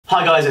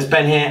Hi guys, it's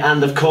Ben here,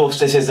 and of course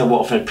this is a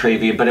Watford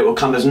preview, but it will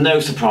come as no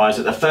surprise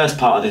that the first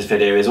part of this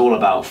video is all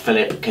about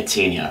Philippe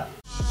Coutinho.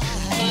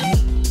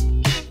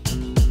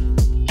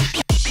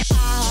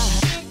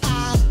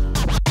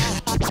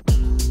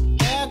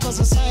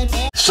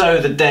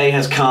 So the day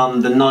has come,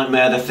 the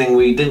nightmare, the thing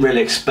we didn't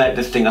really expect,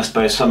 the thing I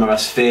suppose some of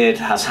us feared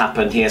has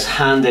happened. He has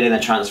handed in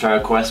a transfer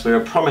request. We were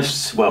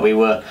promised, well,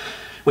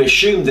 we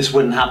assumed this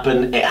wouldn't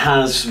happen. It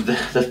has.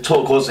 The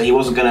talk was that he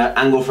wasn't going to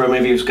angle for a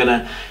move.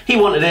 He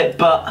wanted it,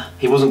 but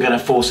he wasn't going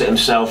to force it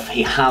himself.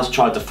 He has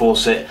tried to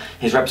force it.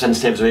 His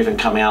representatives are even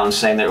coming out and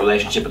saying that the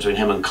relationship between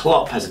him and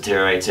Klopp has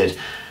deteriorated.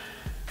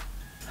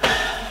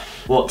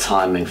 What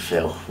timing,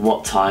 Phil?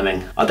 What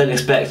timing? I don't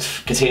expect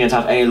Coutinho to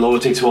have any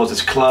loyalty towards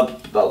this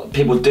club, but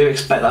people do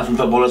expect that from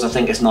footballers. I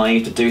think it's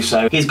naive to do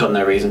so. He's got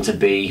no reason to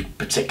be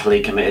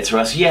particularly committed to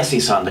us. Yes, he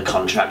signed a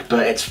contract,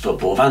 but it's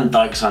football. Van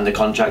Dijk signed a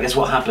contract. That's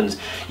what happens.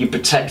 You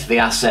protect the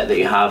asset that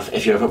you have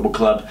if you're a football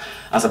club.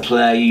 As a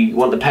player, you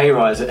want the pay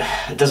rise. It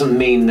doesn't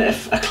mean that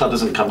if a club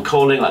doesn't come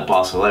calling, like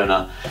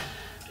Barcelona,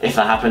 if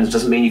that happens,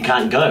 doesn't mean you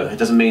can't go. It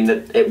doesn't mean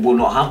that it will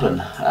not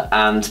happen.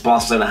 And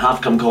Barcelona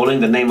have come calling.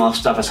 The Neymar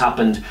stuff has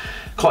happened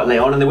quite late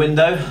on in the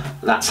window.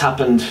 That's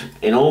happened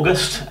in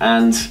August,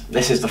 and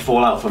this is the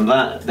fallout from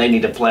that. They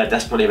need a player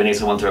desperately. They need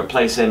someone to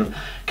replace him.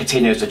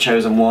 Coutinho's the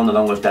chosen one,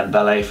 along with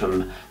Dembele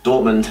from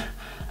Dortmund,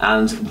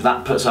 and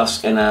that puts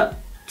us in a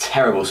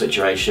terrible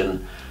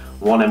situation.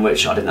 One in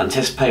which I didn't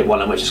anticipate,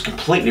 one in which has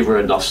completely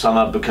ruined our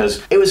summer,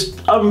 because it was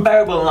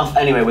unbearable enough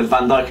anyway with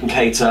Van Dijk and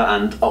Keita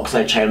and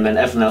Oxlade-Chamberlain,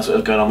 everything else that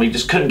was going on. We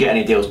just couldn't get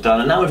any deals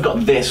done, and now we've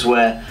got this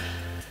where,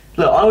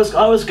 look, I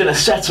was going to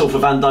settle for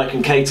Van Dijk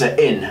and Keita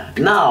in.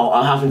 Now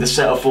I'm having to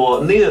settle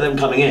for neither of them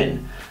coming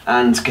in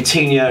and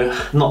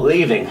Coutinho not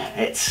leaving.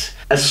 It's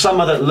a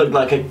summer that looked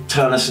like it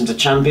turned us into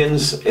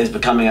champions is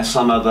becoming a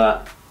summer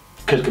that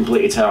could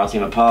completely tear our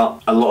team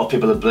apart. A lot of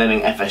people are blaming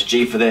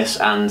FSG for this,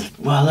 and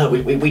well,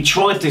 look, we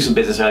tried to do some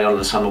business early on in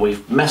the summer.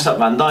 We've messed up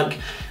Van Dijk.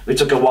 We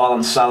took a while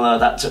on Salah.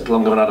 That took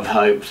longer than I'd have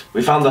hoped.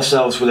 We found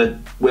ourselves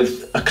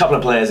with a couple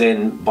of players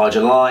in by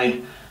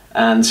July,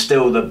 and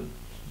still the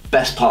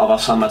best part of our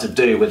summer to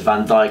do with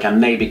Van Dijk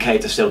and maybe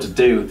Keita still to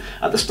do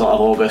at the start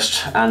of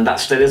August, and that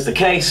still is the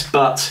case,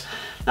 but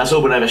that's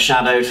all been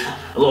overshadowed.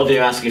 A lot of you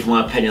are asking for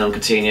my opinion on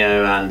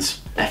Coutinho and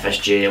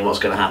FSG and what's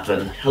going to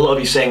happen. A lot of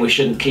you saying we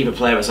shouldn't keep a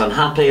player that's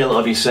unhappy. A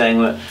lot of you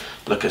saying,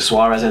 look at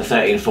Suarez in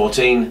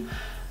 13-14.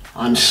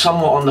 I'm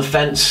somewhat on the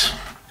fence.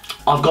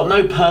 I've got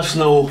no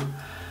personal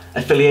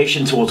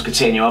affiliation towards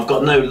Coutinho. I've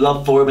got no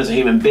love for him as a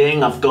human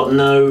being. I've got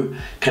no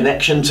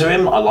connection to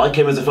him. I like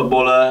him as a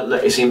footballer.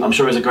 Look, I'm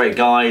sure he's a great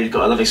guy. He's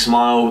got a lovely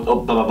smile, blah,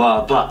 blah,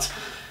 blah. But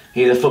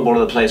he's a footballer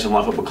that plays for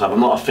my football club. I'm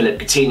not a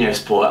Philippe Coutinho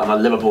supporter. I'm a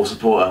Liverpool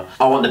supporter.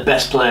 I want the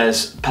best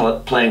players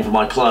playing for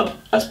my club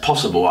as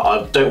possible.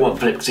 I don't want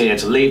Philippe Coutinho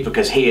to leave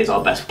because he is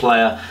our best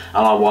player,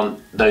 and I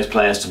want those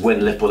players to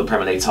win Liverpool the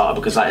Premier League title,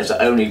 because that is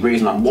the only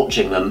reason I'm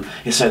watching them,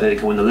 is so that they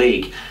can win the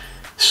league.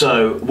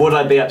 So would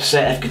I be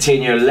upset if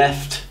Coutinho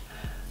left?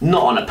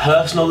 Not on a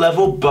personal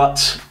level,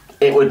 but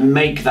it would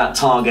make that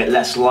target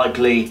less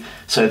likely,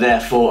 so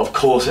therefore of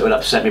course it would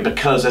upset me,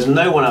 because there's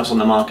no one else on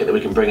the market that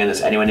we can bring in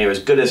that's anywhere near as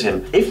good as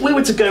him. If we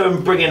were to go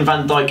and bring in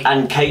Van Dijk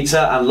and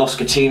Keita and lost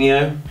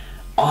Coutinho,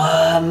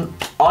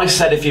 I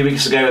said a few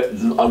weeks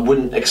ago I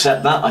wouldn't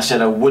accept that. I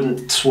said I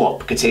wouldn't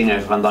swap Coutinho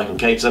for Van Dijk and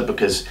Keita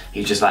because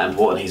he's just that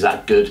important, he's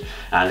that good,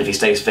 and if he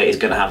stays fit he's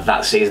going to have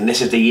that season.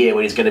 This is the year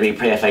when he's going to be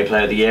PFA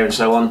Player of the Year and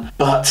so on.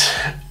 But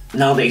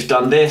now that he's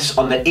done this,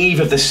 on the eve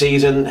of the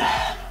season,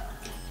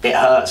 it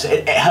hurts.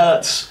 It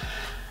hurts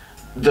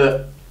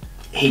that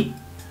he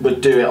would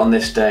do it on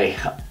this day.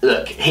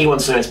 Look, he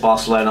wants to go to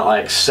Barcelona. I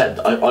accept.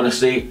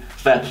 Honestly,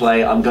 fair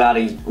play. I'm glad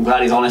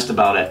he's honest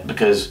about it,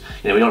 because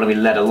we don't want to be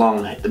led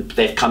along.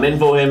 They've come in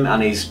for him,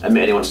 and he's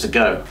admitted he wants to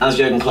go. As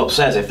Jurgen Klopp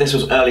says, if this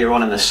was earlier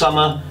on in the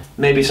summer,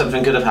 maybe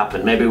something could have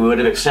happened. Maybe we would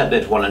have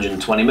accepted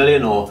 120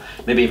 million, or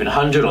maybe even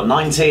 100 or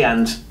 90,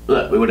 and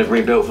look, we would have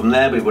rebuilt from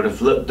there. We would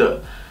have looked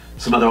at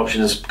some other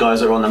options, guys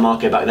that were on the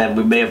market back then.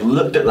 We may have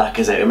looked at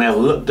Lacazette, we may have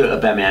looked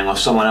at Aubameyang or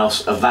someone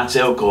else of that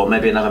ilk, or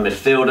maybe another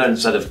midfielder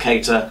instead of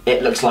Keita.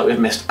 It looks like we've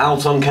missed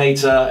out on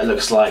Keita. It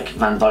looks like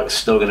Van Dijk's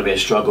still going to be a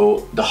struggle.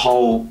 The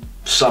whole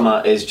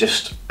summer is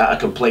just at a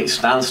complete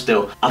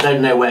standstill. I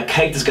don't know where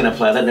Keita's going to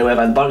play, I don't know where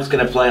Van Dijk's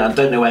going to play, and I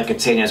don't know where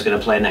Coutinho's going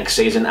to play next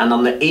season. And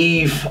on the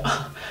eve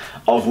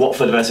of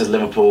Watford versus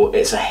Liverpool,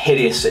 it's a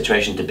hideous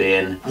situation to be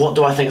in. What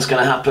do I think is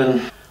going to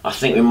happen? I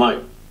think we might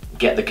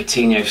get the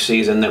Coutinho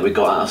season that we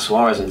got out of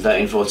Suarez in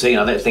 13-14.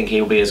 I don't think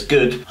he'll be as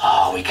good.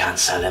 Oh, we can't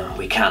sell him.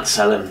 We can't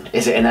sell him.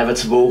 Is it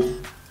inevitable?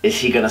 Is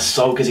he going to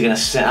sulk? Is he going to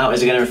sit out?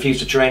 Is he going to refuse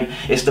to train?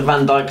 It's the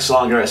Van Dijk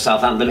saga at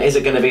Southampton. Is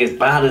it going to be as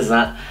bad as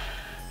that?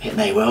 It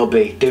may well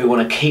be. Do we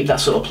want to keep that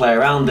sort of player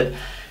around? That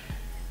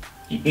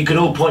you can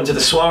all point to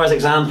the Suarez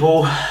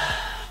example.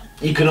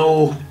 You can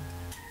all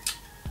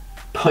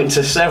point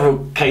to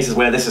several cases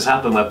where this has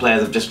happened, where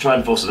players have just tried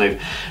and forced a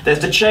move.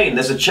 There's a chain.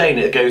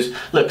 It goes,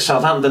 look,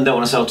 Southampton don't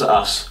want to sell to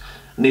us.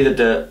 neither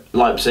do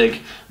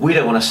Leipzig. We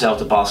don't want to sell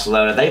to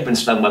Barcelona. They've been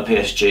stung by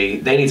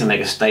PSG. They need to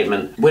make a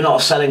statement. We're not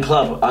a selling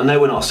club. I know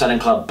we're not a selling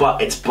club,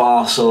 but it's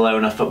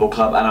Barcelona Football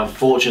Club, and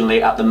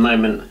unfortunately at the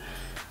moment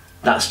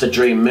that's the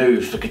dream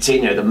move for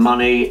Coutinho. The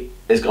money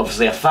is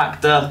obviously a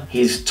factor.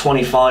 He's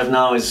 25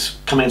 now, he's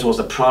coming towards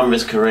the prime of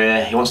his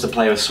career. He wants to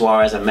play with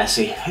Suarez and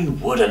Messi. Who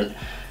wouldn't?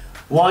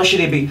 Why should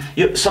he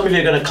be? Some of you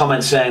are going to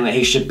comment saying that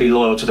he should be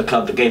loyal to the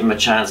club that gave him a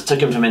chance,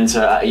 took him from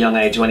Inter at a young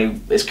age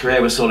when his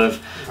career was sort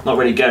of not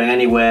really going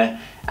anywhere,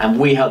 and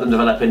we helped him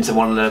develop into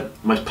one of the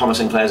most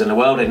promising players in the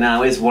world, and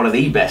now is one of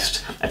the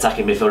best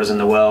attacking midfielders in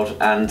the world,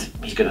 and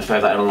he's going to throw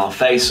that in on our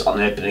face on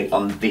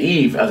the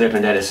eve of the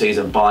opening day of the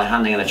season by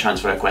handing in a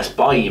transfer request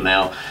by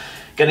email,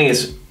 getting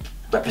his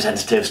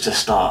representatives to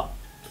start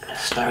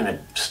stirring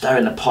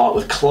the pot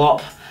with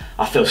Klopp.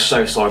 I feel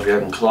so sorry for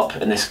Jurgen Klopp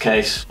in this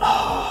case.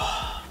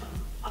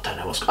 I don't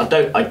know what's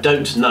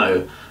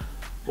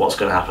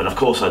going to happen. Of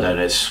course I don't.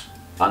 It's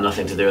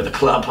nothing to do with the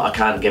club. I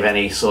can't give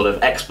any sort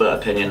of expert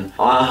opinion.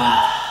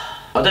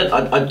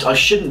 I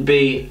shouldn't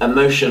be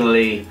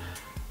emotionally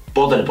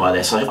bothered by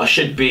this. I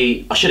should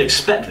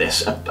expect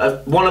this.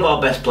 One of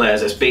our best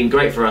players that's been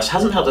great for us,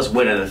 hasn't helped us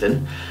win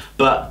anything,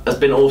 but has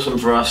been awesome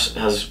for us,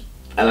 has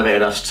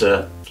elevated us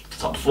to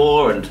top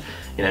 4 and,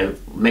 you know,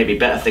 maybe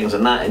better things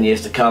than that in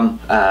years to come,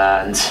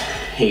 and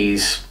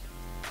he's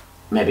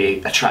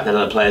maybe attracted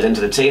other players into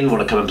the team,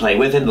 want to come and play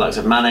with him, the likes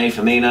of Mane,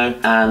 Firmino,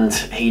 and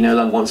he no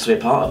longer wants to be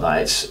a part of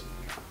that.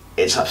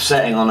 It's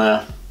upsetting on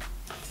a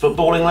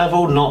footballing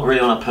level, not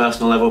really on a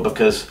personal level,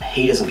 because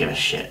he doesn't give a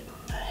shit.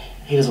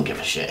 He doesn't give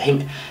a shit.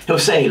 He'll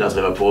say he loves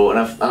Liverpool,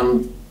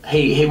 and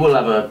he will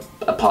have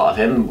a part of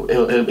him.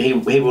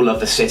 He will love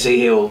the city.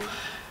 He'll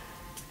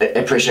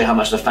appreciate how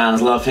much the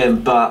fans love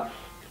him, but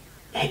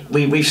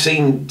we've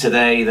seen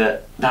today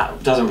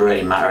that doesn't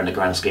really matter in the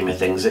grand scheme of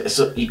things.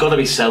 You've got to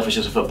be selfish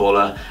as a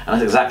footballer, and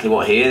that's exactly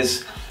what he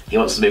is. He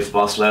wants to move to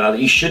Barcelona.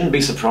 You shouldn't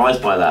be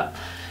surprised by that.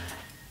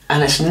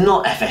 And it's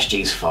not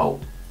FSG's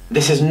fault.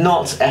 This is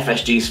not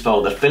FSG's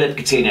fault that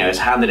Philippe Coutinho has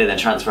handed in a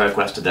transfer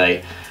request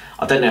today.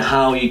 I don't know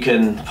how you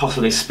can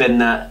possibly spin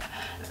that.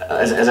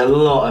 There's a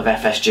lot of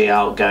FSG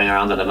out going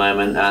around at the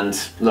moment, and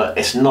look,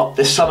 this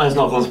summer has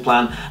not gone to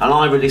plan, and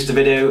I released a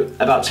video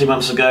about 2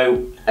 months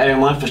ago airing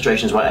my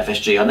frustrations about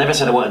FSG. I never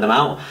said I wanted them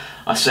out.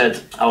 I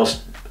said I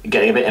was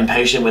getting a bit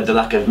impatient with the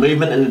lack of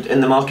movement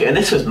in the market, and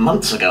this was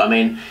months ago. I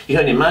mean, you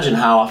can only imagine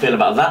how I feel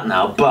about that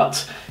now,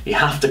 but you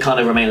have to kind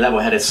of remain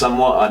level-headed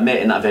somewhat. I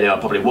admit in that video I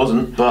probably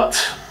wasn't, but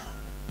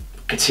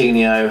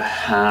Coutinho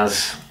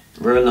has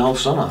ruined the whole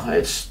summer.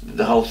 It's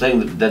the whole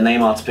thing, the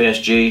Neymar to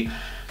PSG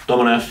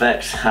domino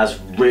effect has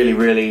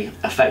really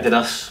affected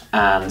us,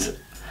 and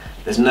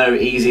there's no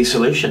easy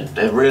solution.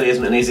 There really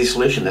isn't an easy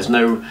solution. There's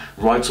no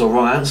right or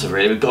wrong answer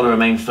really. We've got to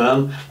remain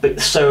firm. But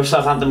so have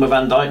Southampton with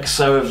Van Dijk,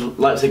 so have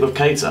Leipzig with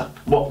Keita.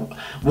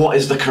 What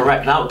is the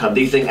correct outcome?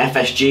 Do you think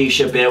FSG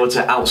should be able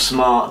to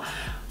outsmart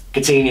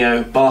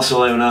Coutinho,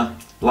 Barcelona,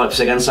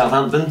 Leipzig and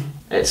Southampton?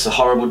 It's a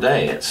horrible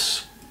day.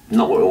 It's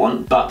not what we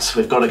want. But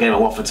we've got a game at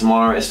Watford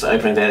tomorrow. It's the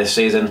opening day of this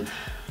season.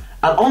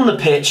 And on the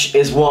pitch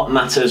is what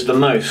matters the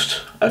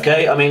most,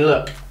 okay? I mean,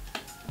 look,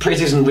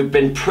 pre-season we've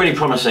been pretty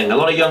promising. A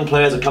lot of young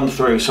players have come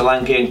through.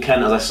 Solanke and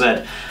Kent, as I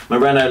said.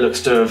 Moreno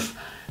looks to have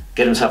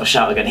given himself a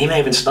shout again. He may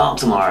even start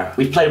tomorrow.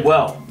 We've played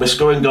well. We're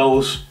scoring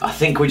goals. I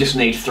think we just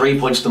need 3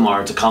 points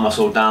tomorrow to calm us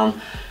all down.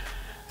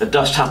 The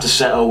dust has to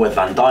settle with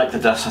Van Dijk. The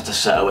dust has to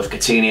settle with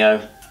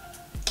Coutinho.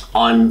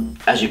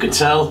 As you can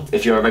tell,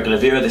 if you're a regular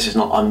viewer,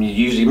 I'm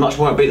usually much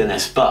more upbeat than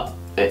this, but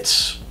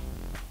it's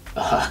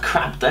a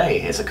crap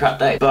day. It's a crap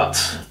day.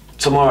 But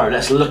tomorrow,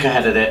 let's look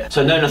ahead at it.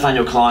 So no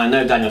Nathaniel Klein,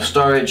 no Daniel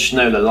Sturridge,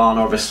 no Lallana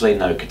obviously,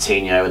 no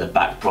Coutinho with a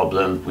back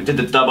problem. We did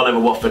the double over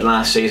Watford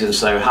last season,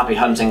 so happy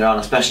hunting ground,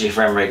 especially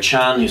for Emre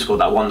Can, who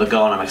scored that wonder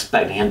goal, and I'm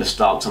expecting him to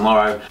start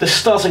tomorrow. The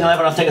starting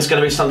 11, I think it's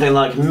going to be something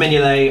like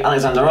Mignolet,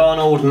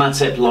 Alexander-Arnold,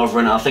 Matip,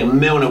 Lovren. I think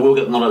Milner will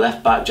get the nod at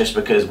left back just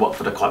because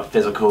Watford are quite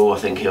physical. I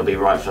think he'll be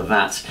right for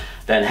that.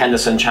 Then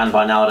Henderson, Chan,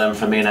 Wijnaldum,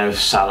 Firmino,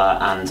 Salah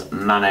and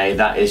Mane.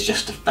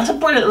 That's a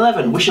brilliant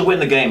 11. We should win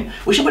the game.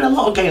 We should win a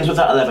lot of games with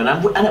that 11,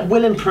 and it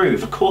will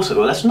improve, of course it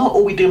will. That's not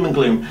all we doom and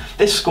gloom.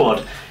 This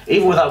squad,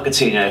 even without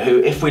Coutinho, who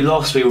if we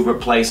lost we would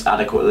replace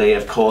adequately,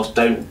 of course,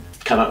 don't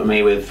come up with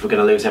me with we're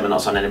going to lose him and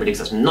not sign anybody,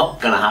 because that's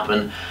not going to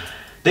happen.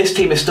 This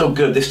team is still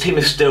good. This team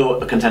is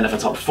still a contender for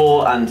top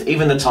 4 and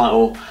even the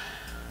title.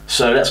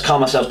 So let's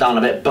calm ourselves down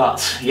a bit,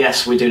 but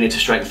yes, we do need to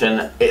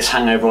strengthen. It's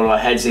hanging over all of our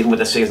heads, even with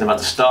the season about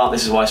to start.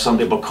 This is why some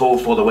people call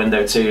for the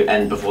window to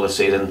end before the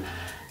season.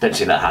 Don't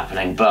see that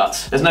happening,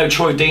 but there's no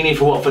Troy Deeney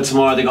for Watford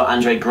tomorrow. They got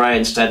Andre Gray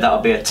instead.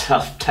 That'll be a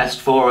tough test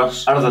for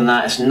us. Other than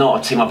that, it's not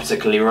a team I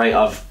particularly rate.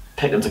 I've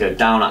picked them to go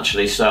down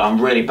actually, so I'm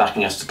really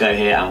backing us to go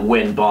here and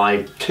win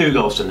by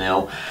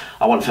 2-0.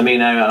 I want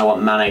Firmino and I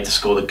want Mane to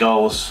score the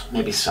goals.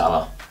 Maybe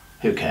Salah.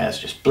 Who cares?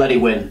 Just bloody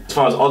win. As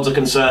far as odds are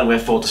concerned, we're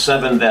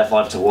 4-7, they're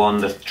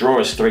 5-1. The draw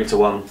is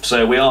 3-1.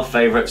 So we are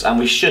favourites, and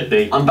we should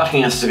be. I'm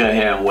backing us to go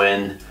here and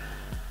win.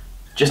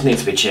 Just need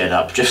to be cheered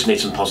up. Just need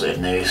some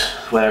positive news.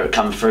 Whether it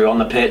comes through on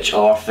the pitch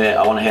or off it.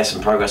 I want to hear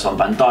some progress on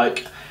Van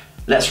Dijk.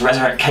 Let's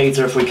resurrect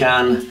Keita if we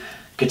can.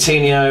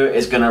 Coutinho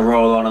is going to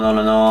roll on and on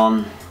and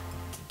on.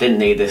 Didn't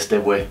need this,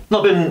 did we?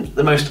 Not been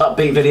the most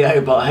upbeat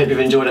video, but I hope you've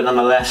enjoyed it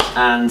nonetheless.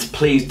 And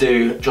please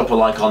do drop a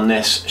like on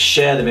this,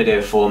 share the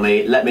video for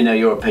me, let me know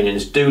your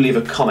opinions. Do leave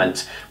a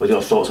comment with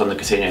your thoughts on the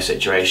Coutinho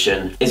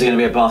situation. Is he going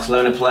to be a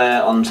Barcelona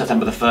player on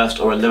September the 1st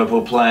or a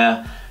Liverpool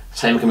player?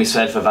 Same can be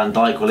said for Van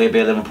Dijk. Will he be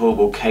a Liverpool?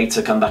 Will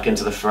Keita come back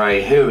into the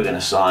fray? Who are we going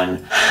to sign?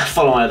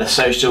 Follow my other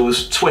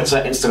socials, Twitter,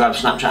 Instagram,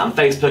 Snapchat and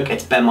Facebook.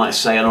 It's Ben Might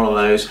Say on all of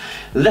those.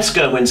 Let's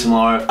go and win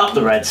tomorrow. Up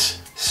the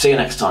Reds. See you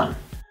next time.